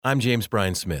I'm James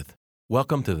Bryan Smith.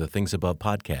 Welcome to the Things Above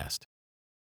podcast.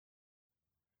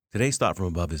 Today's thought from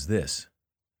above is this: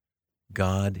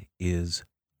 God is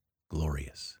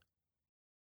glorious.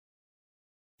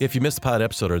 If you missed the pilot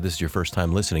episode or this is your first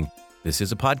time listening, this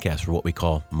is a podcast for what we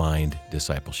call mind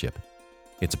discipleship.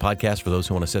 It's a podcast for those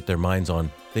who want to set their minds on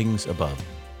things above.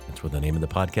 That's where the name of the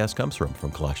podcast comes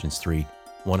from Colossians 3,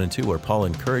 1 and 2, where Paul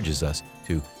encourages us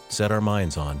to set our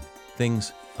minds on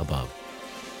things above.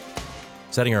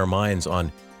 Setting our minds on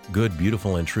good,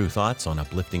 beautiful, and true thoughts, on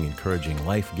uplifting, encouraging,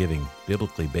 life-giving,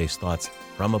 biblically based thoughts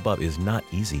from above is not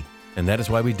easy. And that is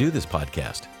why we do this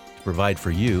podcast, to provide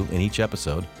for you in each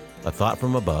episode a thought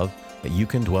from above that you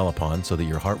can dwell upon so that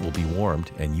your heart will be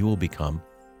warmed and you will become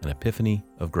an epiphany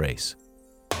of grace.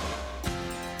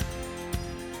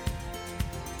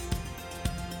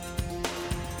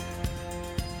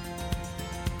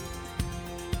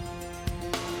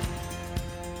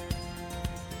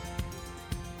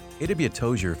 A.W.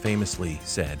 Tozer famously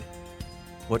said,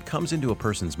 "What comes into a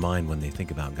person's mind when they think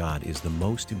about God is the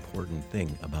most important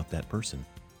thing about that person."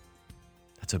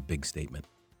 That's a big statement.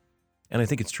 And I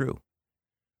think it's true.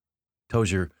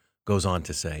 Tozer goes on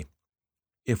to say,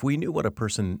 if we knew what a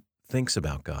person thinks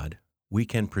about God, we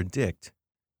can predict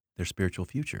their spiritual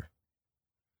future.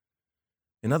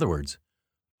 In other words,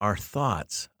 our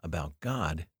thoughts about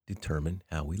God determine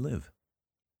how we live.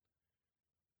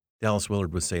 Dallas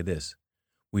Willard would say this: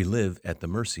 we live at the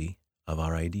mercy of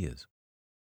our ideas.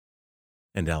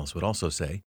 And Dallas would also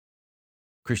say,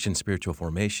 Christian spiritual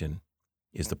formation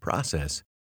is the process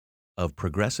of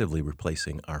progressively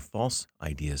replacing our false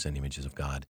ideas and images of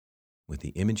God with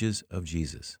the images of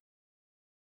Jesus.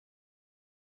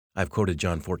 I've quoted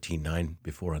John 14:9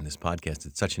 before on this podcast.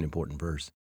 It's such an important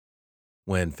verse.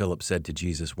 When Philip said to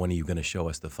Jesus, "When are you going to show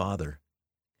us the Father?"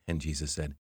 And Jesus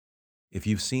said, "If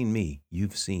you've seen me,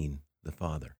 you've seen the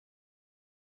Father."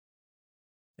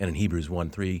 And in Hebrews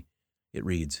 1:3, it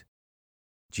reads,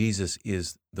 Jesus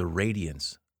is the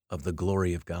radiance of the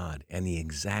glory of God and the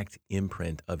exact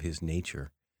imprint of his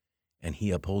nature, and he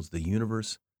upholds the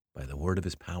universe by the word of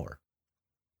his power.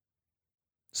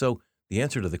 So the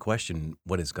answer to the question,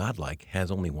 what is God like,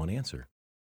 has only one answer: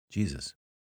 Jesus.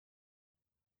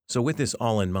 So with this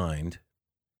all in mind,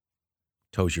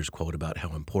 Tozer's quote about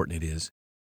how important it is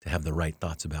to have the right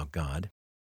thoughts about God,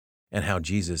 and how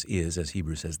Jesus is, as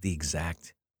Hebrews says, the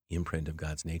exact imprint of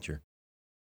God's nature,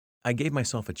 I gave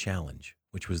myself a challenge,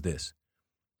 which was this.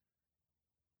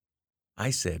 I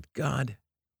said, God,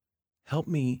 help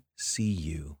me see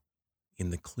you in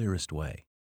the clearest way.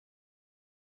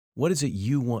 What is it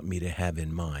you want me to have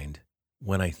in mind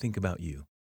when I think about you?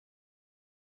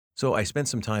 So I spent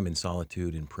some time in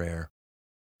solitude and prayer,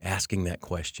 asking that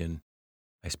question.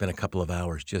 I spent a couple of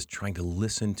hours just trying to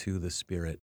listen to the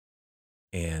Spirit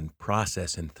and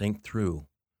process and think through,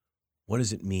 what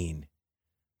does it mean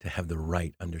to have the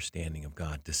right understanding of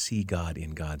God, to see God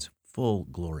in God's full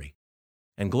glory?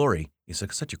 And glory is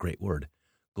such a great word.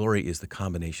 Glory is the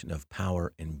combination of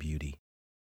power and beauty.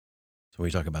 So when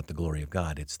we talk about the glory of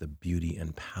God, it's the beauty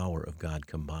and power of God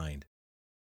combined.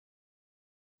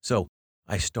 So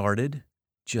I started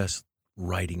just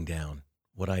writing down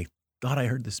what I thought I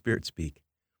heard the Spirit speak.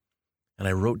 And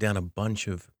I wrote down a bunch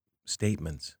of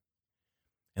statements.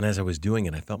 And as I was doing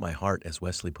it, I felt my heart, as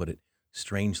Wesley put it,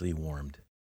 strangely warmed.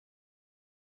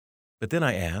 But then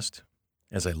I asked,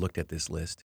 as I looked at this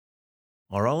list,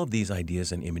 are all of these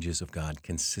ideas and images of God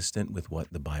consistent with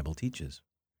what the Bible teaches?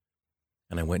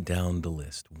 And I went down the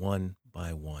list one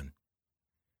by one.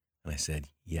 And I said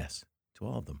yes to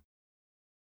all of them.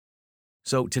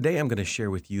 So today I'm going to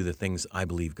share with you the things I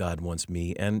believe God wants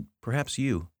me and perhaps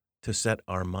you to set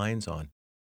our minds on.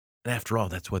 And after all,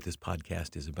 that's what this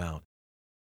podcast is about,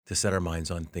 to set our minds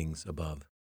on things above.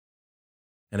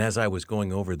 And as I was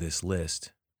going over this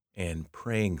list and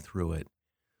praying through it,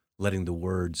 letting the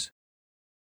words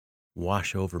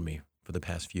wash over me for the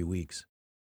past few weeks,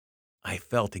 I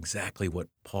felt exactly what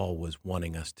Paul was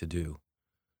wanting us to do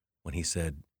when he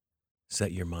said,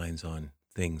 set your minds on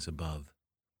things above,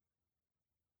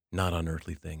 not on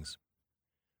earthly things.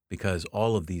 Because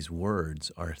all of these words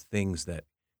are things that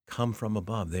come from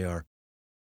above. They are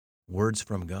words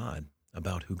from God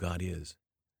about who God is,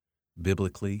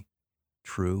 biblically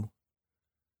true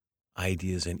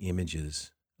ideas and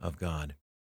images of God.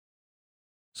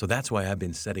 So that's why I've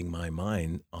been setting my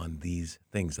mind on these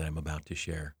things that I'm about to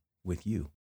share with you.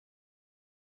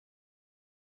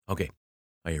 Okay,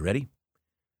 are you ready?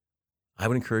 I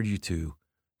would encourage you to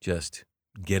just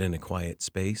get in a quiet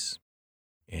space.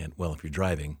 And, well, if you're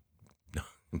driving,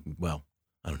 well,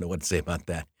 I don't know what to say about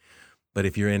that. But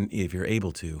if you're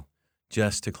able to,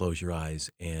 just to close your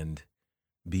eyes and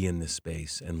be in this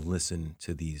space and listen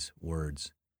to these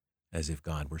words as if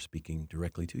God were speaking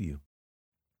directly to you.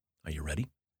 Are you ready?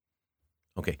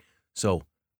 Okay, so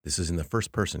this is in the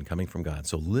first person coming from God.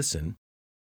 So listen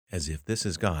as if this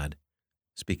is God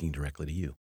speaking directly to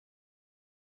you.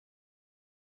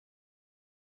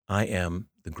 I am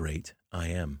the great I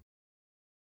am.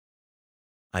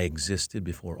 I existed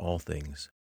before all things.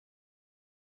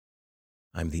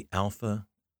 I'm the Alpha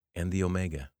and the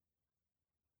Omega.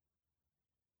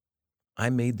 I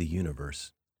made the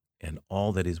universe and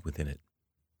all that is within it.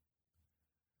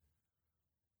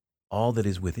 All that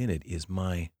is within it is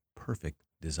my perfect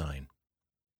design.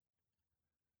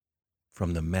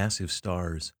 From the massive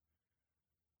stars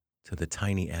to the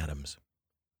tiny atoms,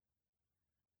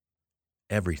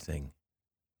 everything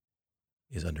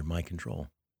is under my control.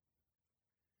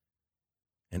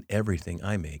 And everything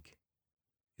I make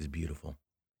is beautiful.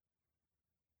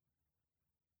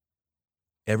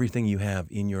 Everything you have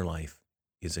in your life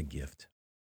is a gift.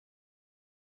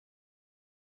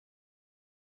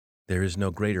 There is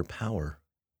no greater power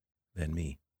than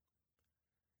me.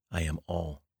 I am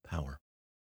all power.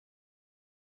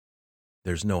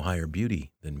 There's no higher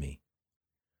beauty than me.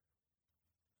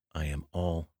 I am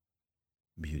all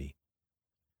beauty.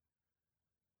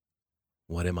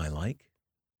 What am I like?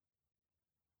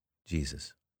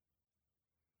 Jesus.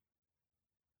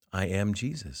 I am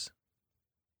Jesus.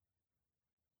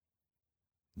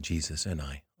 Jesus and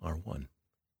I are one.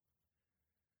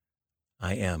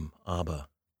 I am Abba,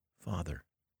 Father.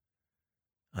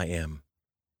 I am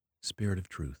Spirit of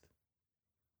Truth.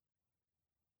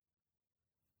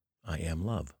 I am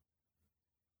love.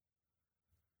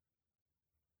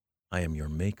 I am your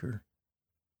maker.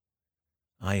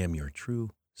 I am your true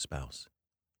spouse.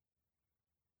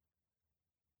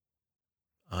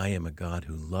 I am a God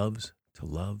who loves to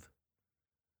love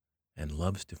and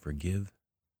loves to forgive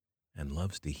and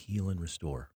loves to heal and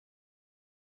restore.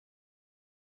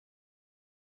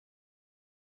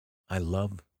 I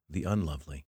love the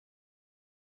unlovely.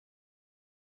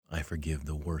 I forgive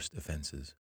the worst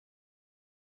offenses.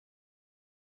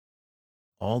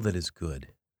 All that is good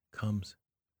comes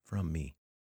from me.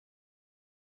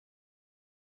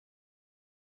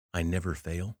 I never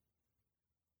fail.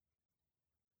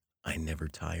 I never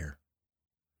tire.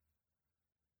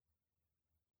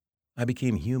 I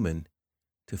became human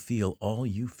to feel all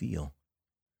you feel,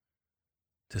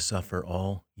 to suffer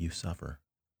all you suffer,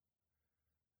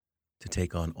 to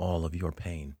take on all of your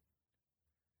pain,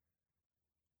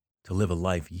 to live a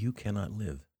life you cannot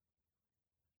live,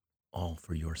 all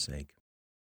for your sake.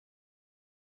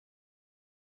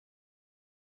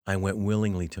 I went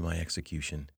willingly to my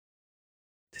execution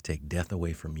to take death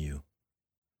away from you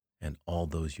and all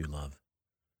those you love,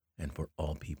 and for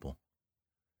all people,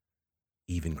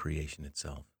 even creation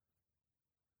itself.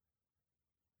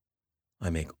 I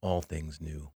make all things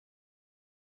new.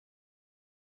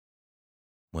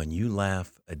 When you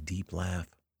laugh a deep laugh,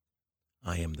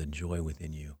 I am the joy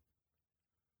within you.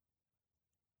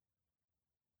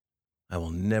 I will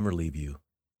never leave you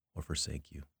or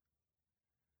forsake you.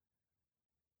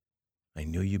 I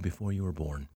knew you before you were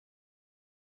born.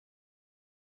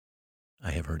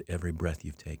 I have heard every breath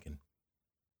you've taken.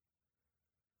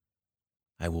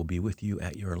 I will be with you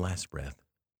at your last breath,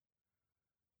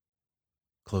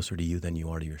 closer to you than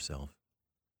you are to yourself.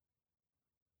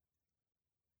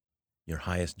 Your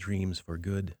highest dreams for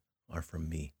good are from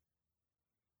me.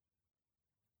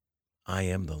 I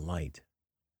am the light.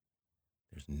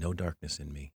 There's no darkness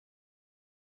in me.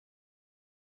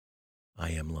 I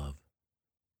am love.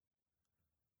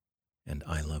 And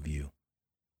I love you.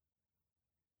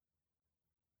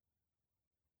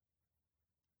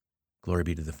 Glory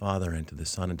be to the Father, and to the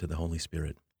Son, and to the Holy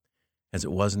Spirit, as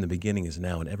it was in the beginning, is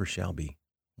now, and ever shall be,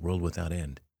 world without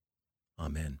end.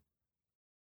 Amen.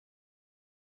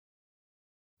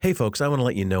 Hey folks, I want to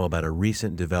let you know about a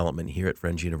recent development here at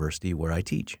Friends University where I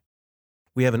teach.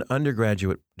 We have an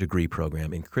undergraduate degree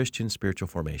program in Christian spiritual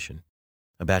formation,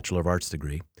 a Bachelor of Arts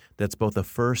degree that's both a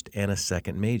first and a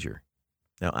second major.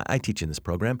 Now, I teach in this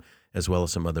program, as well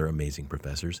as some other amazing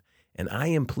professors, and I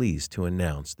am pleased to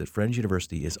announce that Friends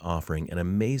University is offering an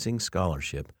amazing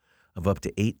scholarship of up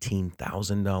to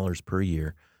 $18,000 per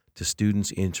year to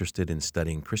students interested in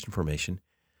studying Christian formation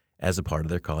as a part of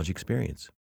their college experience.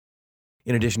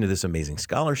 In addition to this amazing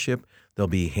scholarship, there'll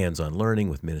be hands-on learning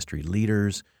with ministry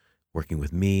leaders, working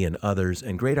with me and others,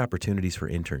 and great opportunities for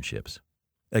internships.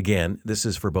 Again, this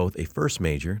is for both a first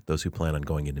major, those who plan on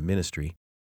going into ministry,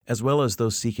 as well as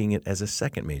those seeking it as a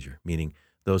second major, meaning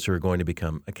those who are going to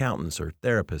become accountants or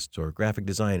therapists or graphic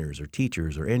designers or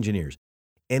teachers or engineers.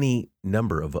 any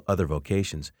number of other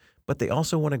vocations, but they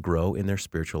also want to grow in their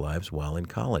spiritual lives while in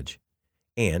college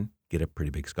and get a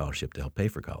pretty big scholarship to help pay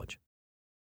for college.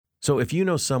 So if you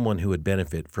know someone who would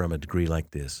benefit from a degree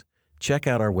like this, check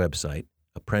out our website,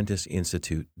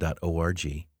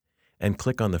 apprenticeinstitute.org, and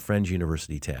click on the Friends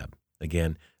University tab.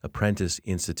 Again,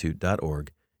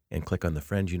 apprenticeinstitute.org, and click on the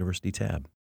Friends University tab.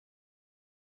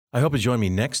 I hope you join me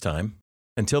next time.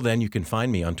 Until then, you can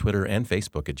find me on Twitter and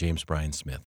Facebook at James Bryan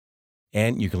Smith.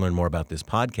 And you can learn more about this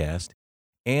podcast.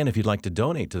 And if you'd like to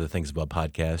donate to the Things Above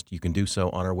podcast, you can do so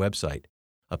on our website,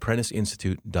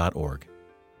 apprenticeinstitute.org.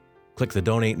 Click the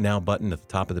Donate Now button at the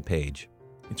top of the page.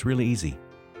 It's really easy,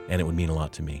 and it would mean a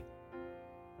lot to me.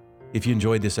 If you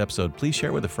enjoyed this episode, please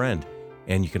share it with a friend,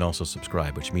 and you can also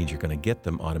subscribe, which means you're going to get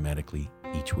them automatically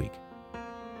each week.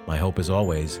 My hope, as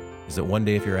always, is that one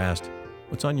day if you're asked,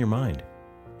 what's on your mind?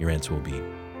 Your answer will be,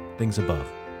 things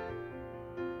above.